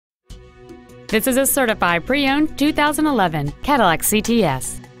This is a certified pre-owned 2011 Cadillac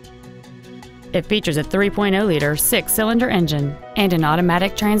CTS. It features a 3.0-liter six-cylinder engine and an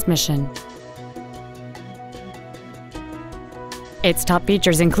automatic transmission. Its top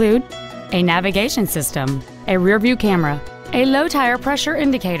features include a navigation system, a rear-view camera, a low-tire pressure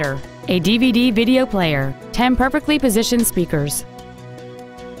indicator, a DVD video player, 10 perfectly positioned speakers,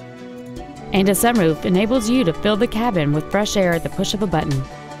 and a sunroof enables you to fill the cabin with fresh air at the push of a button.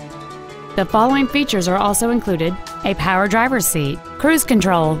 The following features are also included: a power driver's seat, cruise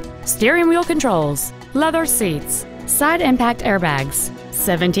control, steering wheel controls, leather seats, side impact airbags,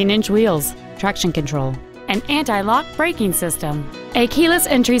 17-inch wheels, traction control, an anti-lock braking system, a keyless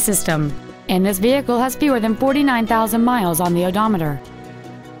entry system, and this vehicle has fewer than 49,000 miles on the odometer.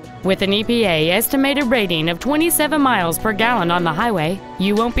 With an EPA estimated rating of 27 miles per gallon on the highway,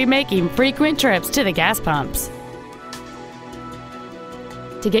 you won't be making frequent trips to the gas pumps.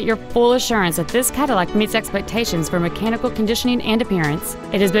 To get your full assurance that this Cadillac meets expectations for mechanical conditioning and appearance,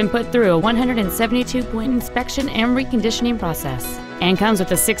 it has been put through a 172-point inspection and reconditioning process and comes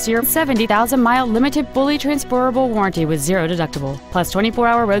with a 6-year, 70,000-mile limited fully transferable warranty with 0 deductible, plus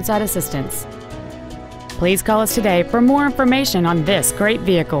 24-hour roadside assistance. Please call us today for more information on this great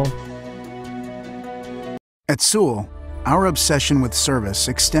vehicle. At Sewell, our obsession with service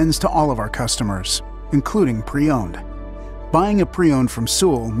extends to all of our customers, including pre-owned. Buying a pre-owned from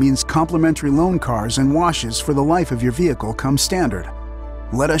Sewell means complimentary loan cars and washes for the life of your vehicle come standard.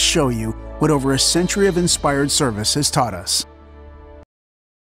 Let us show you what over a century of inspired service has taught us.